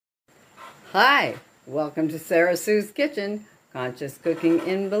Hi, welcome to Sarah Sue's Kitchen, Conscious Cooking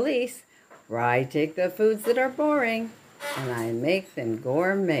in Belize, where I take the foods that are boring and I make them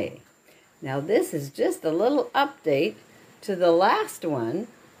gourmet. Now this is just a little update to the last one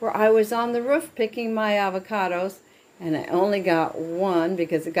where I was on the roof picking my avocados and I only got one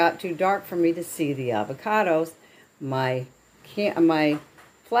because it got too dark for me to see the avocados. My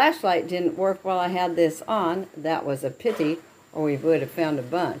flashlight didn't work while I had this on. That was a pity, or we would have found a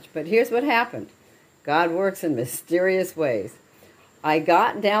bunch. But here's what happened. God works in mysterious ways. I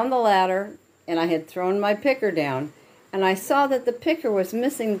got down the ladder, and I had thrown my picker down, and I saw that the picker was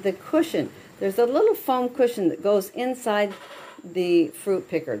missing the cushion. There's a little foam cushion that goes inside the fruit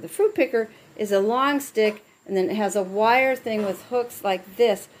picker. The fruit picker is a long stick, and then it has a wire thing with hooks like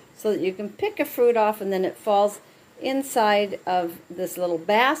this, so that you can pick a fruit off, and then it falls inside of this little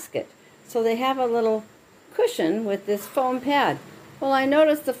basket. So they have a little cushion with this foam pad. Well, I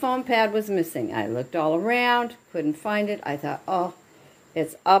noticed the foam pad was missing. I looked all around, couldn't find it. I thought, oh,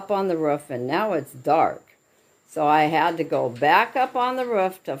 it's up on the roof and now it's dark. So I had to go back up on the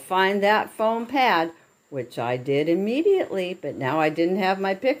roof to find that foam pad, which I did immediately, but now I didn't have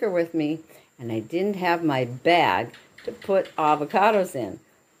my picker with me and I didn't have my bag to put avocados in.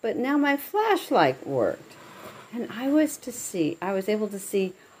 But now my flashlight worked and I was able to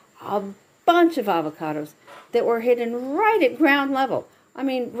see a bunch of avocados that were hidden right at ground level. I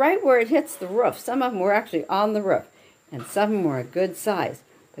mean, right where it hits the roof. Some of them were actually on the roof, and some of them were a good size.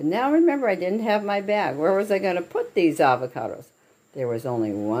 But now remember, I didn't have my bag. Where was I going to put these avocados? There was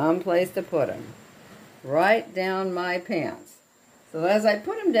only one place to put them. Right down my pants. So as I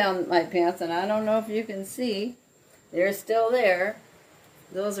put them down my pants, and I don't know if you can see, they're still there.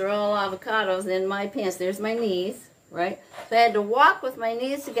 Those are all avocados in my pants. There's my knees. Right? So I had to walk with my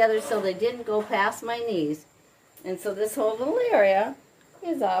knees together so they didn't go past my knees. And so this whole little area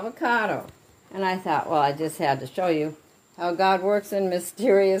is avocado. And I thought, well, I just had to show you how God works in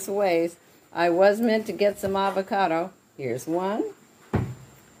mysterious ways. I was meant to get some avocado. Here's one.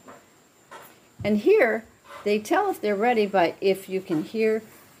 And here, they tell if they're ready by if you can hear,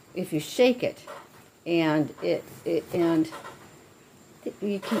 if you shake it. And if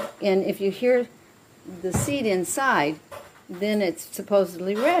you hear the seed inside, then it's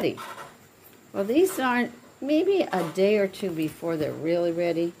supposedly ready. Well, these aren't, maybe a day or two before they're really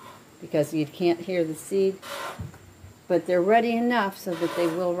ready because you can't hear the seed, but they're ready enough so that they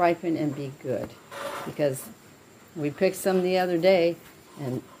will ripen and be good. Because we picked some the other day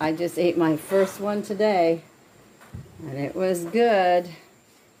and I just ate my first one today and it was good.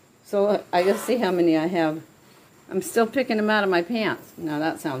 So I guess see how many I have. I'm still picking them out of my pants. Now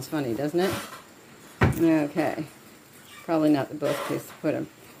that sounds funny, doesn't it? Okay, probably not the best place to put them.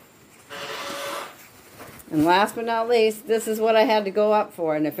 And last but not least, this is what I had to go up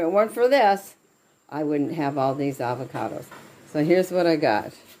for. And if it weren't for this, I wouldn't have all these avocados. So here's what I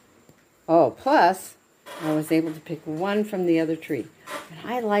got. Oh, plus, I was able to pick one from the other tree.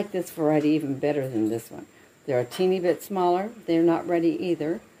 And I like this variety even better than this one. They're a teeny bit smaller. They're not ready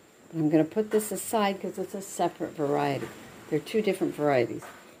either. But I'm going to put this aside because it's a separate variety. They're two different varieties.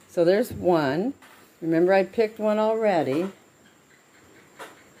 So there's one. Remember, I picked one already.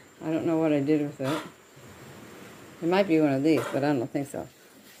 I don't know what I did with it. It might be one of these, but I don't think so.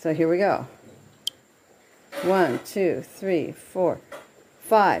 So here we go. 1, 2, 3, 4,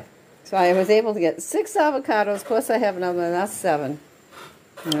 5. So I was able to get 6 avocados, plus I have another one. That's 7.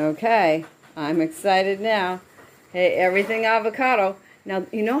 Okay, I'm excited now. Hey, everything avocado. Now,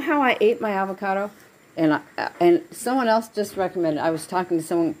 you know how I ate my avocado? And someone else just recommended, I was talking to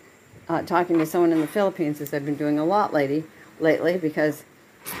someone in the Philippines, as I've been doing a lot lately because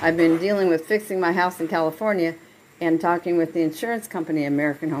I've been dealing with fixing my house in California and talking with the insurance company,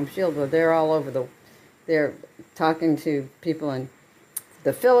 American Home Shield, where they're all over they're talking to people in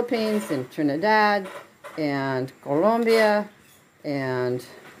the Philippines and Trinidad and Colombia and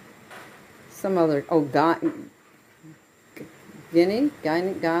some other, Ghana?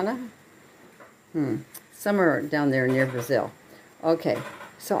 Somewhere down there near Brazil. Okay.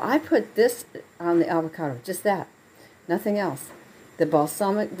 So I put this on the avocado, just that, nothing else. The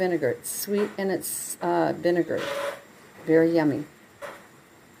balsamic vinegar, it's sweet and it's vinegar, very yummy.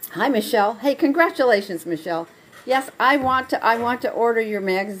 Hi, Michelle. Hey, congratulations, Michelle. Yes, I want to order your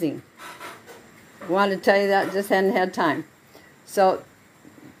magazine. I wanted to tell you that, just hadn't had time. So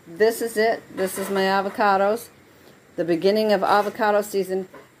this is it. This is my avocados, the beginning of avocado season,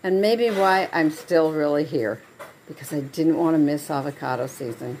 and maybe why I'm still really here. Because I didn't want to miss avocado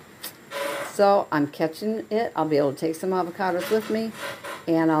season. So I'm catching it. I'll be able to take some avocados with me.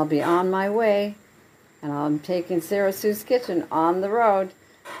 And I'll be on my way. And I'm taking Sarah Sue's Kitchen on the road.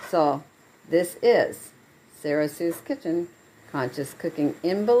 So This is Sarah Sue's Kitchen, Conscious Cooking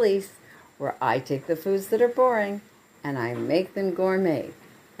in Belize, where I take the foods that are boring and I make them gourmet.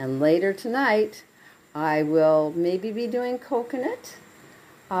 And later tonight, I will maybe be doing coconut.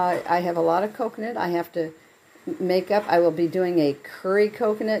 I have a lot of coconut I have to make up. I will be doing a curry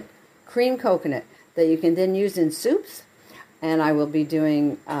coconut, cream coconut, that you can then use in soups. And I will be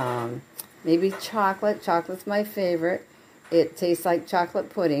doing maybe chocolate. Chocolate's my favorite. It tastes like chocolate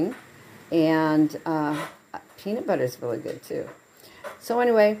pudding. And peanut butter is really good too. So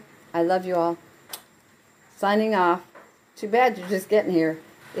anyway, I love you all. Signing off. Too bad you're just getting here.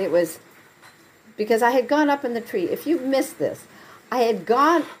 It was because I had gone up in the tree. If you missed this, I had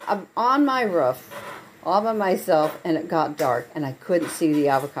gone up on my roof all by myself, and it got dark, and I couldn't see the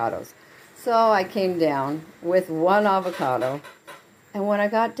avocados. So I came down with one avocado, and when I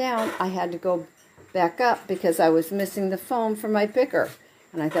got down, I had to go back up because I was missing the foam for my picker.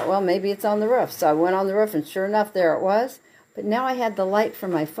 And I thought, well, maybe it's on the roof. So I went on the roof, and sure enough, there it was. But now I had the light for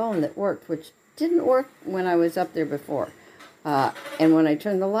my phone that worked, which didn't work when I was up there before. And when I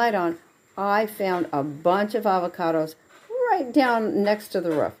turned the light on, I found a bunch of avocados right down next to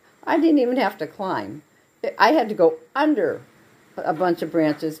the roof. I didn't even have to climb. I had to go under a bunch of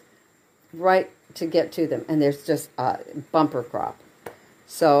branches right to get to them. And there's just a bumper crop.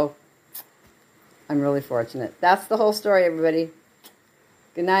 So I'm really fortunate. That's the whole story, everybody.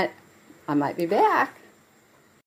 Good night. I might be back.